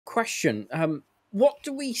question. What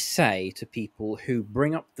do we say to people who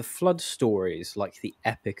bring up the flood stories like the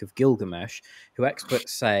Epic of Gilgamesh, who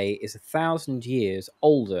experts say is 1,000 years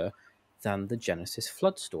older than the Genesis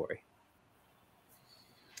flood story?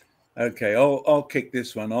 Okay, I'll kick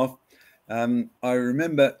this one off. I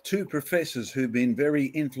remember two professors who've been very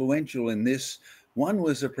influential in this. One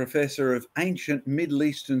was a professor of ancient Middle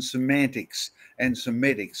Eastern semantics and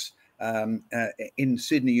Semitics in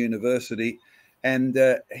Sydney University, and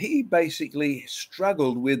he basically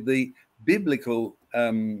struggled with the biblical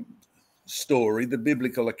story, the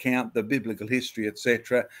biblical account, the biblical history,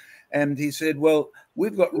 etc. And he said, well,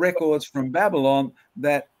 we've got records from Babylon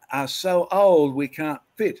that are so old we can't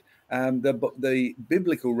fit the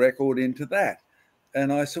biblical record into that.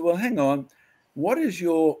 And I said, well, hang on, what is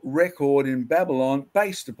your record in Babylon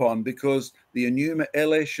based upon? Because the Enuma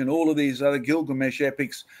Elish and all of these other Gilgamesh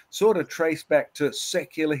epics sort of trace back to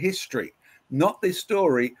secular history, not this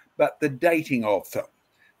story, but the dating of them.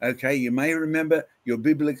 Okay, you may remember your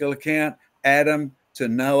biblical account, Adam to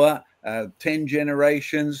Noah, 10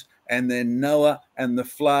 generations, and then Noah and the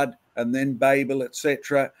flood, and then Babel,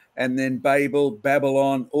 etc., and then Babel,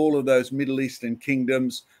 Babylon, all of those Middle Eastern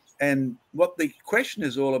kingdoms. And what the question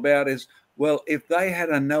is all about is, well, if they had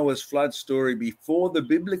a Noah's flood story before the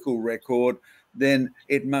biblical record, then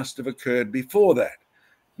it must have occurred before that.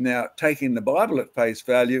 Now, taking the Bible at face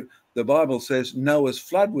value, the Bible says Noah's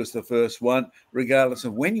flood was the first one, regardless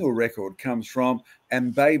of when your record comes from,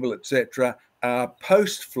 and Babel, etc., are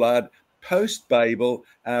post-flood, post-Babel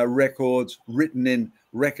records written in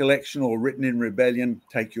recollection or written in rebellion,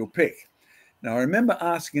 take your pick. Now, I remember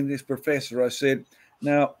asking this professor, I said,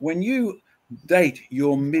 now, when you date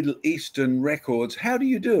your Middle Eastern records, how do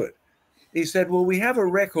you do it? He said, well, we have a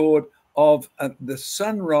record of the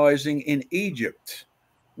sun rising in Egypt,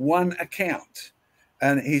 one account.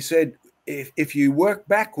 And he said, if you work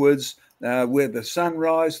backwards with the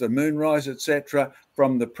sunrise, the moonrise, etc.,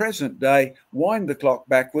 from the present day, wind the clock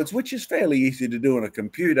backwards, which is fairly easy to do on a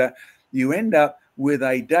computer, you end up with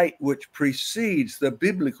a date which precedes the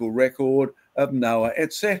biblical record of Noah,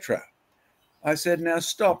 etc. I said, now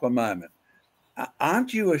stop a moment.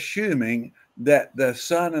 Aren't you assuming that the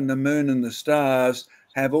sun and the moon and the stars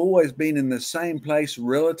have always been in the same place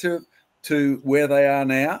relative to where they are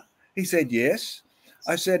now? He said, yes.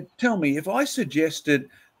 I said, tell me, if I suggested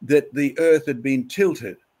that the earth had been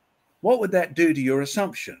tilted, what would that do to your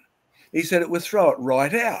assumption? He said it would throw it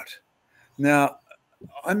right out. Now,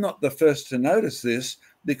 I'm not the first to notice this,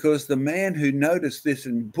 because the man who noticed this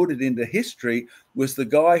and put it into history was the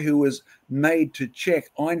guy who was made to check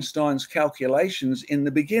Einstein's calculations in the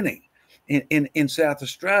beginning in South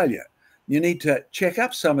Australia. You need to check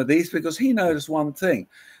up some of these, because he noticed one thing.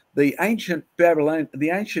 The ancient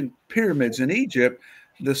pyramids in Egypt,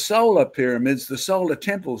 the solar pyramids, the solar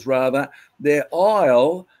temples rather, their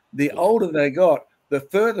aisle, the older they got, the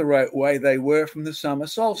further away they were from the summer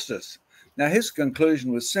solstice. Now, his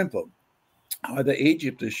conclusion was simple. Either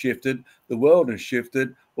Egypt has shifted, the world has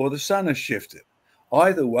shifted, or the sun has shifted.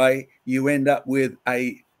 Either way, you end up with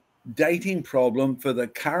a dating problem for the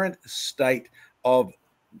current state of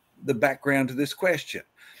the background to this question.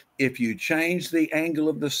 If you change the angle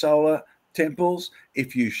of the solar temples,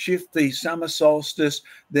 if you shift the summer solstice,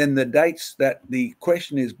 then the dates that the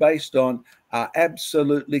question is based on are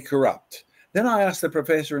absolutely corrupt. Then I asked the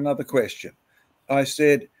professor another question. I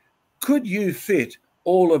said, could you fit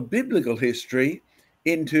all of biblical history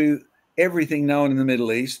into everything known in the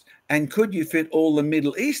Middle East? And could you fit all the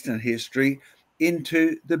Middle Eastern history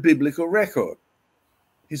into the biblical record?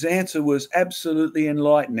 His answer was absolutely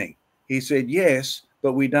enlightening. He said, yes,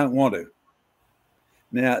 but we don't want to.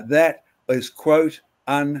 Now, that is quote,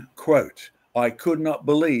 unquote. I could not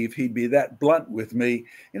believe he'd be that blunt with me.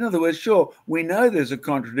 In other words, sure, we know there's a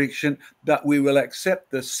contradiction, but we will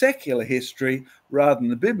accept the secular history rather than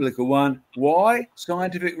the biblical one. Why?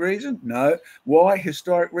 Scientific reason? No. Why?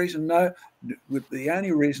 Historic reason? No. The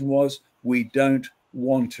only reason was we don't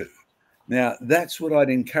want to. Now, that's what I'd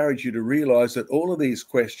encourage you to realize, that all of these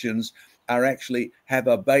questions are actually have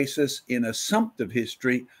a basis in assumptive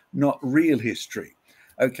history, not real history.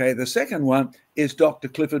 Okay, the second one is Dr.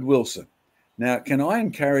 Clifford Wilson. Now, can I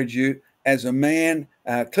encourage you, as a man,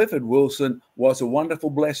 Clifford Wilson was a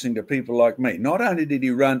wonderful blessing to people like me. Not only did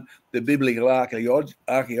he run the Biblical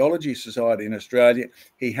Archaeology Society in Australia,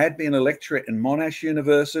 he had been a lecturer in Monash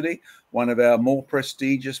University, one of our more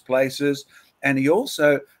prestigious places, and he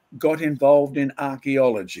also got involved in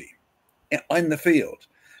archaeology in the field.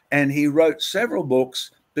 And he wrote several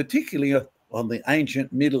books, particularly on the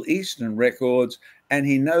ancient Middle Eastern records, and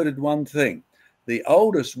he noted one thing. The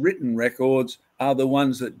oldest written records are the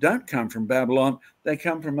ones that don't come from Babylon. They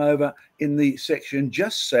come from over in the section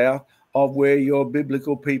just south of where your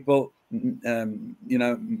biblical people,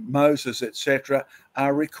 Moses, etc.,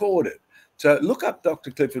 are recorded. So look up Dr.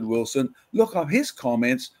 Clifford Wilson, look up his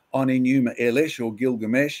comments on Enuma Elish or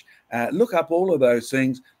Gilgamesh, look up all of those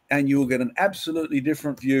things, and you'll get an absolutely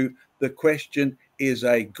different view. The question is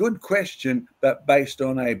a good question, but based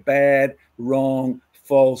on a bad, wrong,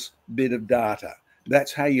 false bit of data.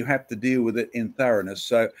 That's how you have to deal with it in thoroughness.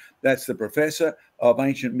 So that's the professor of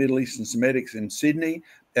ancient Middle Eastern Semitics in Sydney,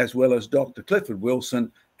 as well as Dr. Clifford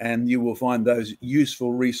Wilson, and you will find those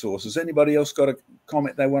useful resources. Anybody else got a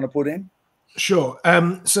comment they want to put in? Sure.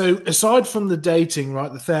 So aside from the dating, right,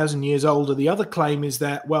 the 1,000 years older, the other claim is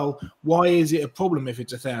that, well, why is it a problem if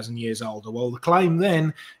it's 1,000 years older? Well, the claim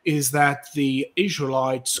then is that the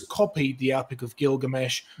Israelites copied the Epic of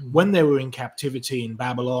Gilgamesh when they were in captivity in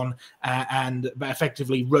Babylon and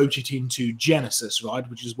effectively wrote it into Genesis, right,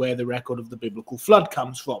 which is where the record of the biblical flood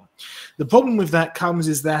comes from. The problem with that comes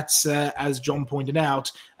is that, as John pointed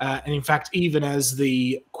out, and in fact, even as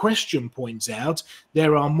the question points out,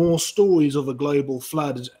 there are more stories of a global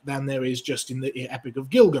flood than there is just in the Epic of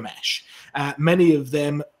Gilgamesh. Many of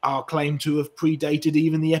them are claimed to have predated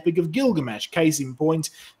even the Epic of Gilgamesh. Case in point,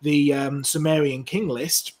 the Sumerian king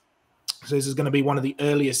list. So this is going to be one of the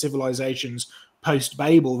earlier civilizations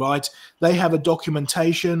post-Babel, right? They have a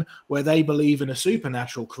documentation where they believe in a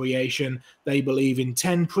supernatural creation. They believe in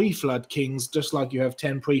 10 pre-flood kings, just like you have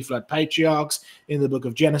 10 pre-flood patriarchs in the book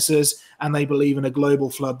of Genesis, and they believe in a global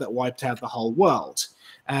flood that wiped out the whole world.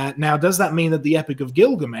 Now, does that mean that the Epic of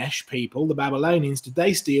Gilgamesh people, the Babylonians, did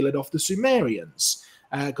they steal it off the Sumerians?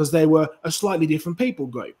 Because they were a slightly different people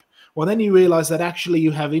group. Well, then you realize that actually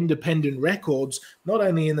you have independent records, not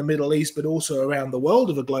only in the Middle East, but also around the world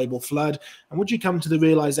of a global flood. And what you come to the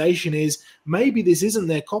realization is maybe this isn't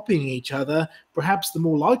they're copying each other. Perhaps the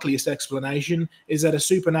more likeliest explanation is that a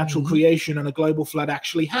supernatural creation and a global flood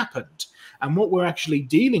actually happened. And what we're actually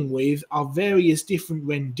dealing with are various different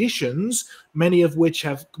renditions, many of which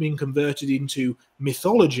have been converted into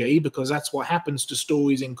mythology, because that's what happens to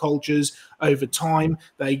stories in cultures over time.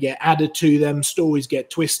 They get added to them, stories get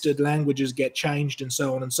twisted, languages get changed, and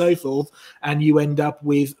so on and so forth. And you end up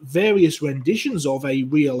with various renditions of a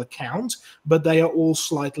real account, but they are all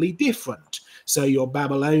slightly different. So your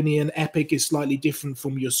Babylonian epic is slightly different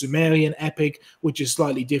from your Sumerian epic, which is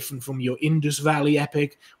slightly different from your Indus Valley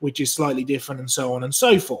epic, which is slightly different, and so on and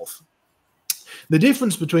so forth. The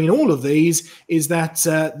difference between all of these is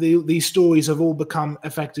that these stories have all become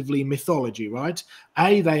effectively mythology, right?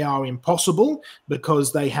 They are impossible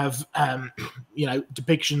because they have,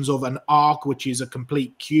 depictions of an ark, which is a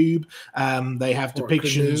complete cube. They have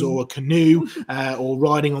depictions or a canoe or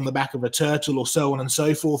riding on the back of a turtle or so on and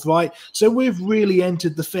so forth, right? So we've really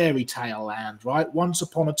entered the fairy tale land, right? Once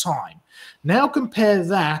upon a time. Now compare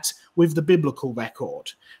that with the biblical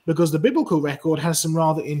record, because the biblical record has some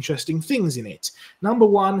rather interesting things in it. Number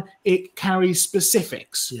one, it carries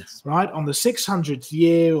specifics, right? On the 600th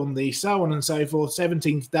year, on the so on and so forth,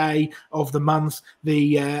 17th day of the month,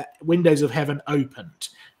 the windows of heaven opened,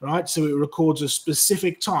 right? So it records a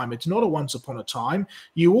specific time. It's not a once upon a time.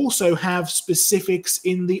 You also have specifics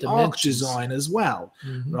in the arc design as well,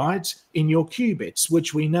 right? In your qubits,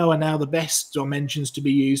 which we know are now the best dimensions to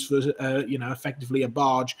be used for, effectively a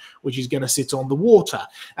barge, which is going to sit on the water,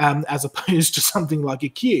 as opposed to something like a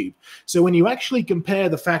cube. So when you actually compare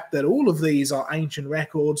the fact that all of these are ancient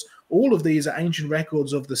records, all of these are ancient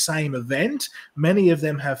records of the same event, many of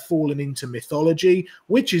them have fallen into mythology.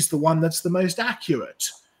 Which is the one that's the most accurate?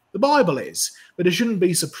 The Bible is. But it shouldn't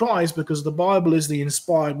be surprised, because the Bible is the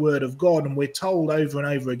inspired word of God, and we're told over and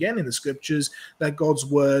over again in the scriptures that God's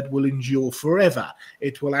word will endure forever.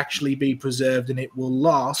 It will actually be preserved and it will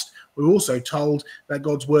last. We're also told that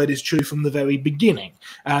God's word is true from the very beginning.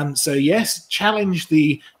 So yes, challenge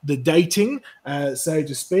the dating, so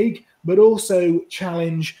to speak, but also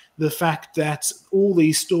challenge the fact that all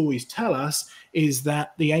these stories tell us is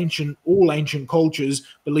that all ancient cultures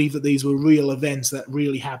believe that these were real events that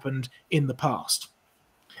really happened in the past.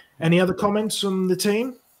 Any other comments from the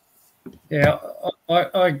team? Yeah,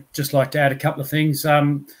 I just like to add a couple of things.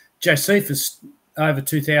 Josephus, over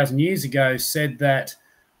 2,000 years ago, said that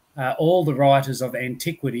all the writers of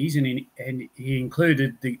antiquities, and he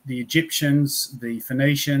included the Egyptians, the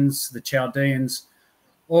Phoenicians, the Chaldeans,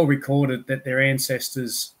 all recorded that their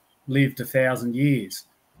ancestors lived 1,000 years,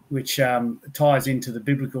 which ties into the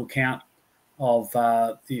biblical account of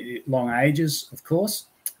the long ages, of course.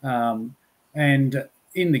 And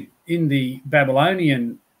in the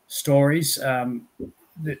Babylonian stories,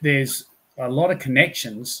 there's a lot of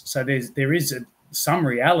connections. So there is some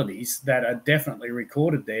realities that are definitely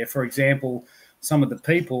recorded there. For example, some of the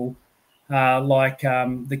people like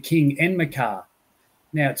the King Enmerkar.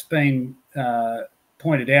 Now, it's been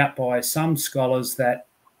pointed out by some scholars that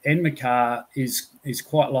Enmerkar is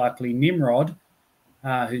quite likely Nimrod,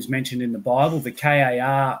 who's mentioned in the Bible. The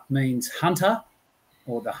Kar means hunter,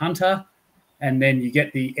 or the hunter, and then you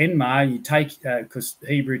get the Enmar. You take, because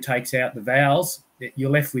Hebrew takes out the vowels, you're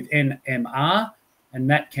left with NMR, and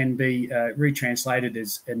that can be retranslated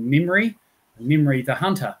as Nimri the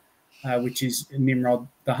hunter, which is Nimrod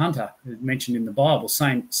the hunter, mentioned in the Bible.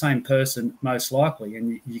 Same person, most likely,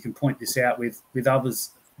 and you can point this out with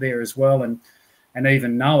others there as well, and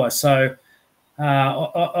even Noah. So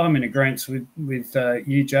I'm in agreement with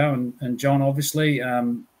you, Joe, and John, obviously,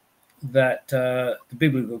 that the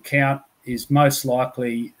biblical account is most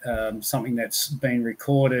likely something that's been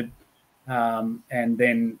recorded and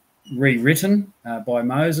then rewritten by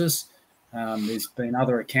Moses. There's been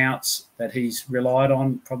other accounts that he's relied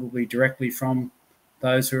on, probably directly from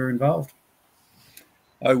those who are involved.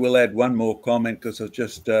 I will add one more comment because I've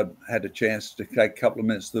just had a chance to take a couple of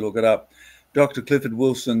minutes to look it up. Dr. Clifford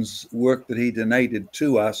Wilson's work that he donated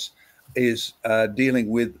to us is dealing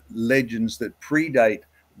with legends that predate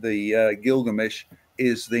the Gilgamesh,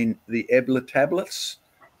 is the Ebla tablets,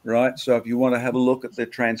 right? So if you want to have a look at the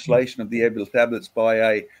translation of the Ebla tablets by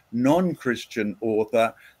a non-Christian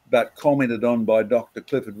author, but commented on by Dr.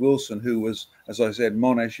 Clifford Wilson, who was, as I said,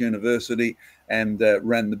 Monash University and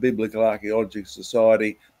ran the Biblical Archaeological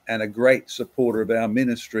Society and a great supporter of our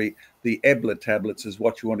ministry. The Ebla tablets is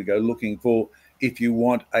what you want to go looking for if you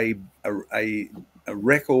want a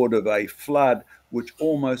record of a flood which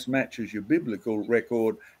almost matches your biblical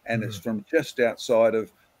record, and it's from just outside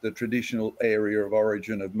of the traditional area of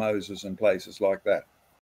origin of Moses and places like that.